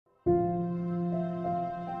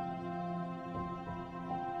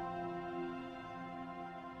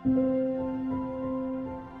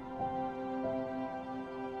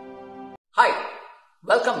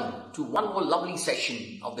to one more lovely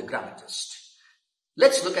session of the Grammatist.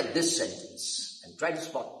 Let's look at this sentence and try to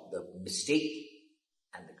spot the mistake.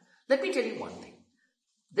 Let me tell you one thing.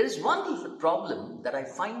 There is one little problem that I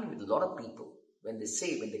find with a lot of people when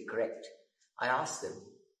they correct. I ask them,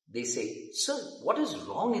 they say, "Sir, what is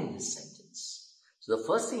wrong in this sentence?" So the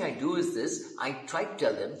first thing I do is this, I try to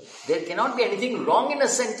tell them, there cannot be anything wrong in a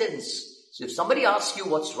sentence. So if somebody asks you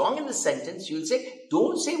what's wrong in this sentence, you'll say,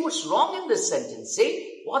 don't say what's wrong in this sentence.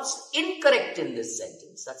 Say what's incorrect in this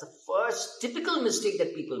sentence. That's the first typical mistake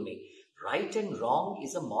that people make. Right and wrong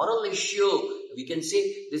is a moral issue. We can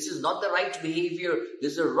say this is not the right behavior,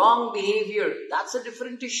 this is a wrong behavior. That's a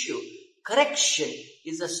different issue. Correction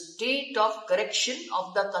is a state of correction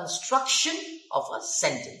of the construction of a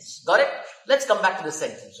sentence. Got it? Let's come back to the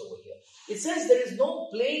sentence over here. It says there is no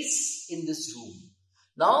place in this room.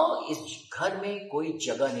 Now, is ghar mein koi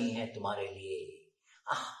jagah nahi hai tumhare liye.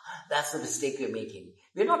 That's the mistake we're making.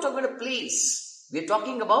 We're not talking about a place. We're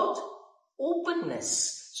talking about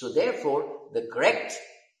openness. So therefore, the correct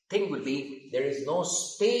thing would be, there is no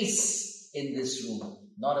space in this room.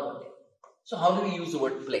 Not about it. So how do we use the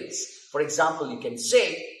word place? For example, you can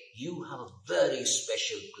say, you have a very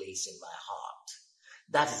special place in my heart.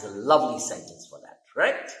 That is a lovely sentence for that,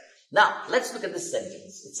 right? Now, let's look at this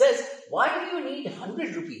sentence. It says, why do you need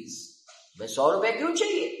 100 rupees? Main 100 rupees kyun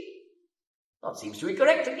chahiye? Now, it seems to be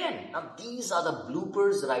correct again. Now, these are the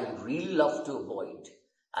bloopers that I would really love to avoid.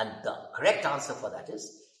 And the correct answer for that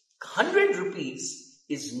is, 100 rupees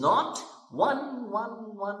is not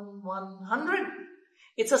 100.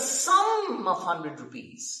 It's a sum of 100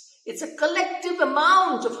 rupees. It's a collective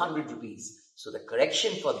amount of 100 rupees. So the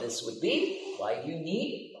correction for this would be, why do you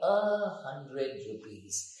need 100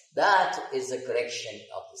 rupees? That is the correction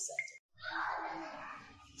of the sentence.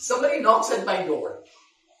 Somebody knocks at my door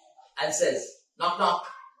and says, knock, knock.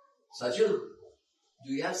 Sajal,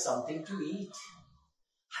 do you have something to eat?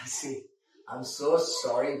 I say, I'm so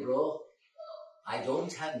sorry, bro. I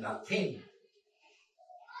don't have nothing.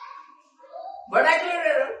 Vernacular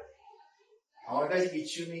error. हमारे पास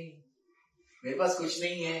किच्छु नहीं, मेरे पास कुछ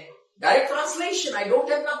नहीं है. Direct translation, I don't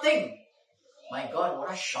have nothing. My God,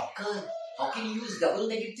 what a shocker. How can you use double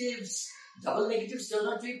negatives? Double negatives turn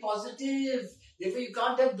out to be positive. Therefore, you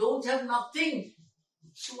can't have don't have nothing.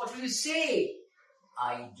 So what will you say?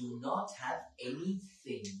 I do not have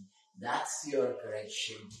anything. That's your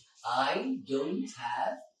correction. I don't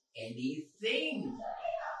have anything.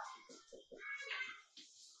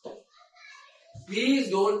 Please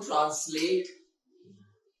don't translate.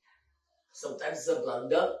 Sometimes it's a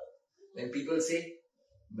blunder when people say,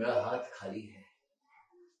 Mera haath khali hai.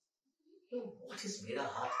 What is Mera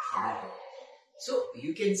haath khali hai? So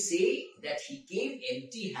you can say that he came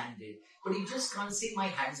empty-handed, but you just can't say my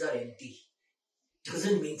hands are empty.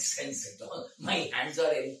 Doesn't make sense at all. My hands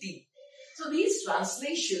are empty. So these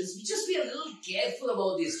translations, just be a little careful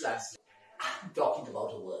about these translations. I'm talking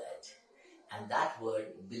about a word. And that word,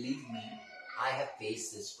 believe me, I have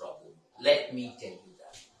faced this problem. Let me tell you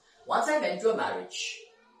that. Once I went to a marriage,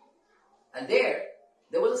 and there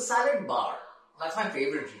was a salad bar. That's my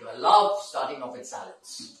favorite. I love starting off with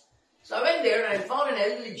salads. So I went there and I found an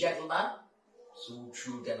elderly gentleman, suit,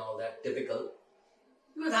 shoot and all that, typical.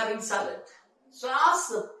 He was having salad. So I asked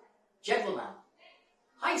the gentleman,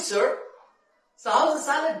 "Hi sir, so how's the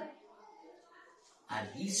salad?" And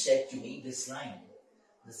he said to me this line,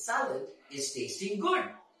 "The salad is tasting good."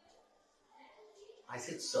 I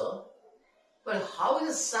said, "Sir, but how is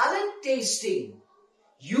the salad tasting?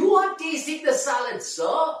 You are tasting the salad,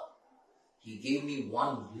 sir." He gave me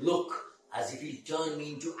one look as if he turned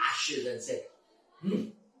me into ashes and said,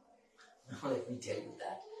 Now let me tell you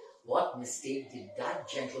that. What mistake did that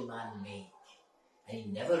gentleman make? And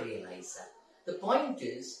he never realized that. The point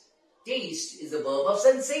is, taste is a verb of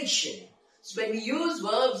sensation. So when we use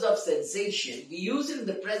verbs of sensation, we use it in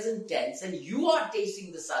the present tense, and you are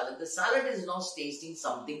tasting the salad. The salad is now tasting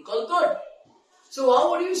something called good. So how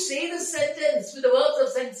would you say the sentence with the verbs of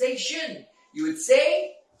sensation? You would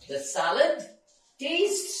say, the salad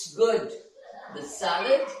tastes good. The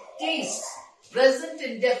salad tastes. Present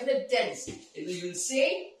indefinite tense. You will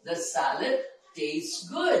say, the salad tastes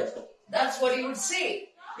good. That's what you would say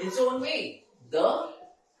in its own way. The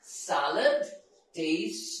salad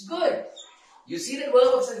tastes good. You see the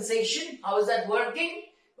verb of sensation? How is that working?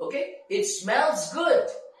 Okay. It smells good.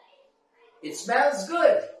 It smells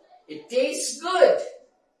good. It tastes good.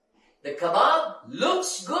 The kebab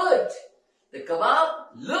looks good. The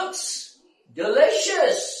kebab looks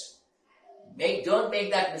delicious. Don't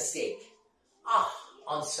make that mistake.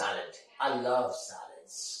 On salad. I love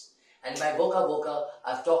salads. And in my Boca,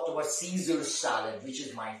 I've talked about Caesar salad, which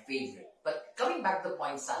is my favorite. But coming back to the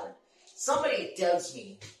point salad. somebody tells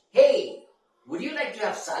me, hey, would you like to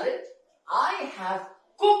have salad? I have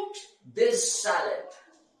cooked this salad.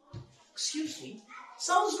 Excuse me,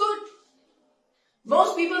 sounds good.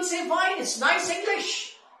 Most people say, fine, it's nice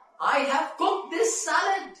English. I have cooked this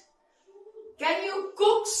salad. Can you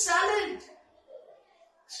cook salad?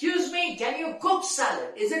 Excuse me, can you cook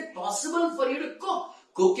salad? Is it possible for you to cook?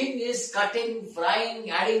 Cooking is cutting,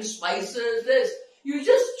 frying, adding spices, this. You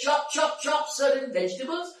just chop certain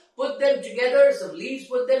vegetables, put them together, some leaves,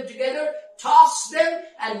 put them together, toss them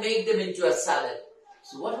and make them into a salad.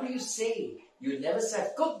 So what will you say? You never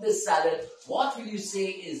said cook this salad. What will you say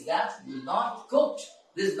is that you not cooked.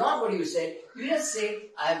 This is not what you said. You just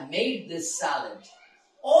say, I have made this salad.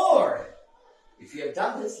 Or, if you have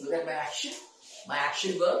done this, look at my action. My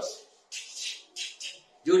action verbs.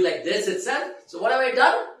 Do it like this itself. So what have I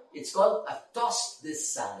done? It's called, I've tossed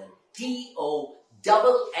this salad. T-O-S-S-E-D.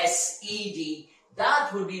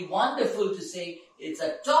 That would be wonderful to say, it's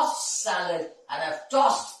a tossed salad and I've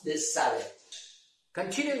tossed this salad.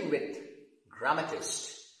 Continuing with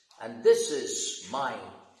Grammatist. And this is my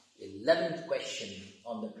 11th question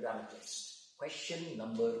on the Grammatist. Question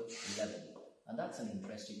number 11. And that's an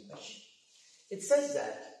interesting question. It says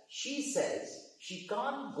that she says she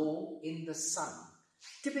can't go in the sun.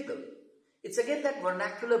 Typical. It's again that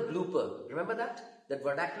vernacular blooper. Remember that? That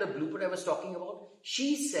vernacular blooper I was talking about?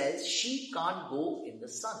 She says she can't go in the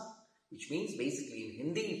sun. Which means basically in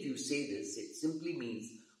Hindi if you say this, it simply means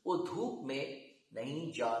वो धूप में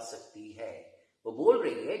नहीं जा सकती है. वो बोल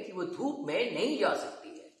रही है कि वो धूप में नहीं जा सकती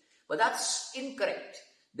है. But that's incorrect.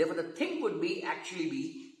 Therefore the thing would be actually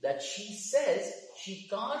be that she says she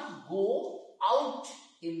can't go out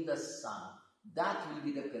in the sun. That will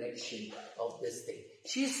be the correction of this thing.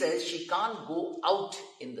 She says she can't go out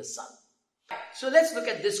in the sun. So let's look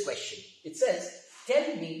at this question. It says,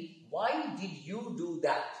 tell me, why did you do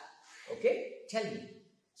that? Okay, tell me.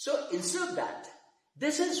 So instead of that,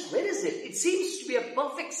 this is, where is it? It seems to be a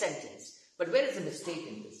perfect sentence. But where is the mistake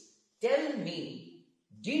in this? Tell me,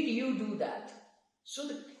 did you do that? So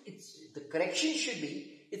the correction should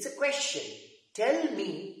be, it's a question. Tell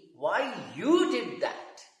me why you did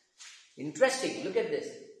that. Interesting. Look at this.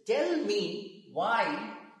 Tell me why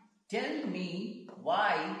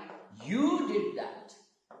you did that.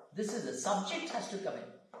 This is the subject has to come in.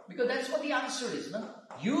 Because that's what the answer is, no?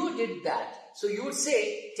 You did that. So you would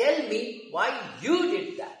say, tell me why you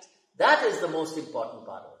did that. That is the most important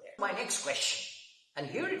part over there. My next question. And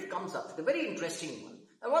here it comes up. It's a very interesting one.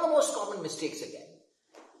 And one of the most common mistakes again.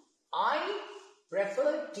 I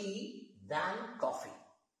prefer tea than coffee.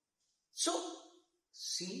 So,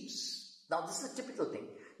 seems, now this is a typical thing.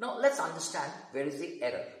 Now let's understand where is the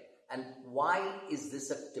error and why is this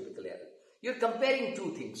a typical error. You're comparing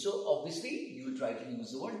two things. So obviously you will try to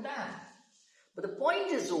use the word than. But the point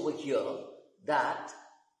is over here that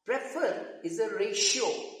prefer is a ratio.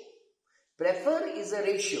 Prefer is a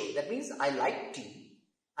ratio. That means I like tea.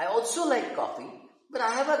 I also like coffee. But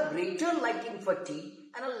I have a greater liking for tea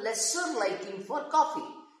and a lesser liking for coffee.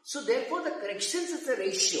 So therefore the corrections is a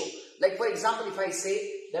ratio. Like for example, if I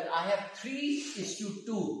say that I have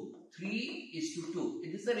 3:2. 3:2.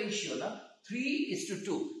 It is a ratio, no?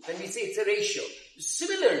 3:2. When we say it's a ratio.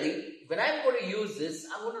 Similarly, when I'm going to use this,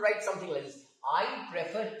 I'm going to write something like this. I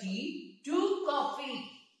prefer tea to coffee.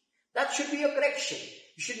 That should be your correction.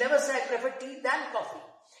 You should never say I prefer tea than coffee.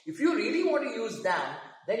 If you really want to use than,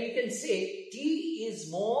 then you can say tea is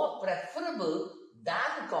more preferable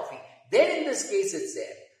than coffee. Then in this case it's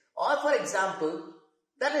there. Or for example,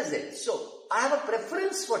 that is it. So I have a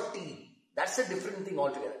preference for tea. That's a different thing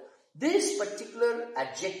altogether. These particular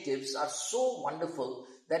adjectives are so wonderful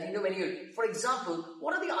that when you, for example,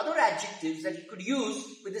 what are the other adjectives that you could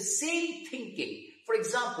use with the same thinking? For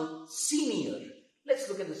example, senior. Let's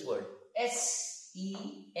look at this word.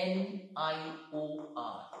 S-E-N-I-O-R.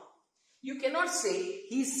 You cannot say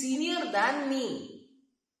he's senior than me.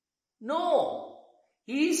 No.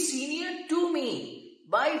 He is senior to me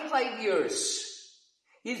by 5 years.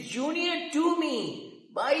 He's junior to me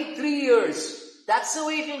by 3 years. That's the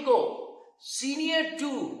way it will go. Senior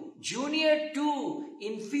to, junior to,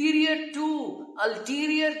 inferior to,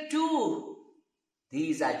 ulterior to.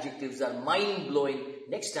 These adjectives are mind-blowing.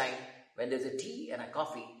 Next time, when there's a tea and a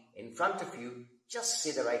coffee in front of you, just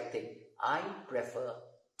say the right thing. I prefer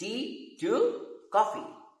tea to coffee.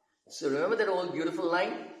 So remember that old beautiful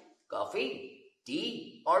line? Coffee,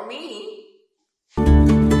 tea, or me?